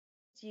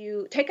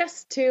you take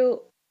us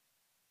to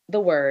the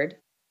word?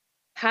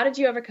 How did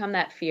you overcome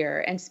that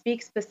fear? And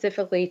speak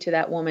specifically to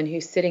that woman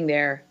who's sitting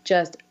there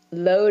just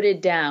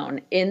loaded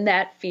down in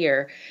that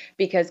fear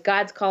because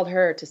God's called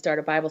her to start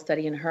a Bible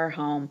study in her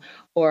home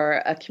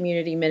or a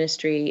community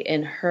ministry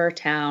in her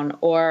town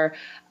or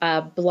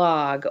a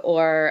blog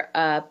or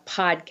a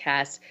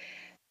podcast.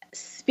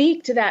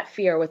 Speak to that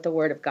fear with the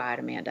word of God,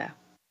 Amanda.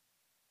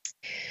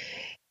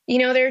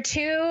 There are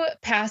three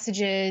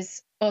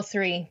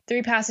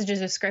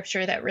passages of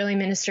scripture that really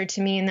ministered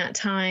to me in that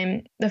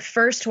time. The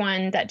first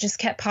one that just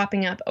kept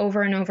popping up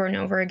over and over and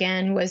over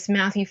again was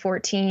Matthew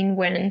 14,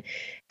 when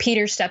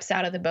Peter steps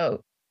out of the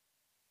boat.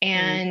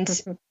 And,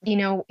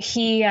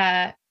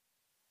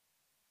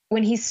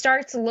 when he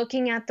starts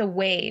looking at the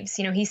waves,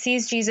 he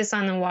sees Jesus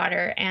on the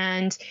water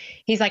and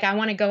he's like, I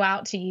want to go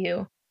out to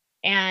you.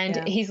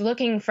 And he's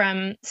looking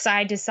from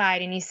side to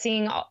side and he's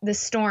seeing the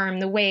storm,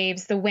 the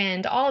waves, the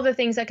wind, all of the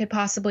things that could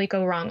possibly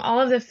go wrong, all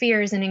of the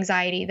fears and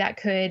anxiety that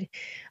could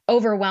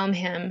overwhelm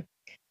him.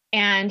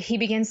 And he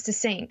begins to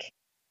sink.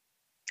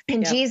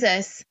 And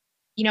Jesus,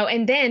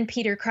 and then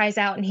Peter cries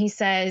out and he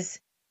says,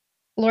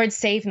 Lord,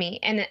 save me.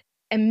 And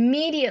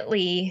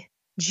immediately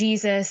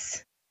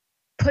Jesus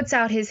puts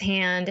out his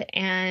hand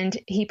and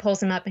he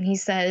pulls him up and he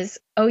says,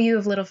 oh, you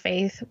have little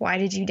faith. Why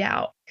did you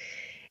doubt?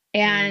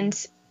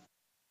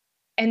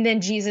 And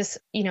then Jesus,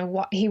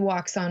 he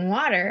walks on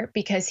water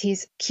because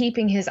he's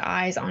keeping his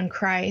eyes on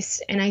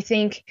Christ. And I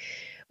think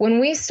when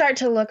we start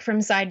to look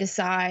from side to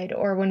side,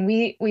 or when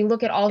we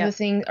look at all the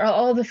things, or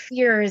all the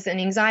fears and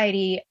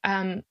anxiety,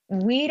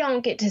 we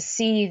don't get to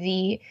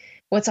see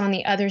what's on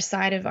the other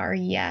side of our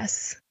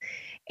yes.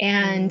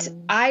 And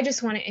I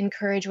just want to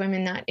encourage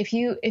women that if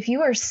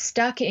you are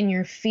stuck in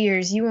your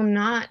fears, you will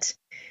not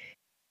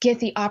get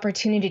the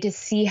opportunity to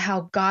see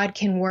how God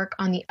can work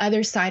on the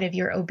other side of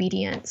your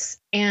obedience.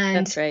 And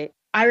that's right.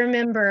 I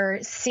remember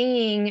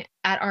seeing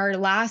at our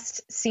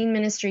last Scene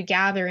Ministry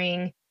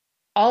gathering,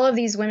 all of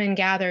these women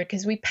gathered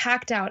because we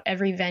packed out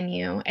every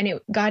venue, and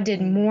God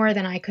did more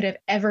than I could have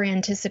ever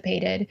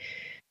anticipated.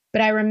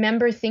 But I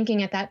remember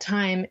thinking at that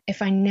time,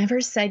 if I never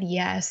said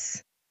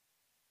yes,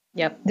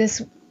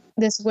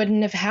 this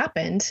wouldn't have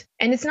happened.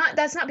 And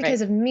that's not because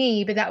of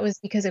me, but that was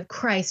because of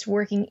Christ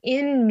working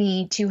in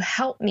me to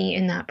help me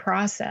in that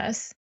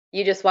process.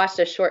 You just watched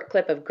a short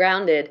clip of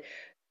Grounded.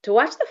 To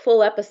watch the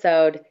full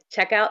episode,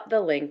 check out the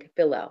link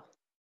below.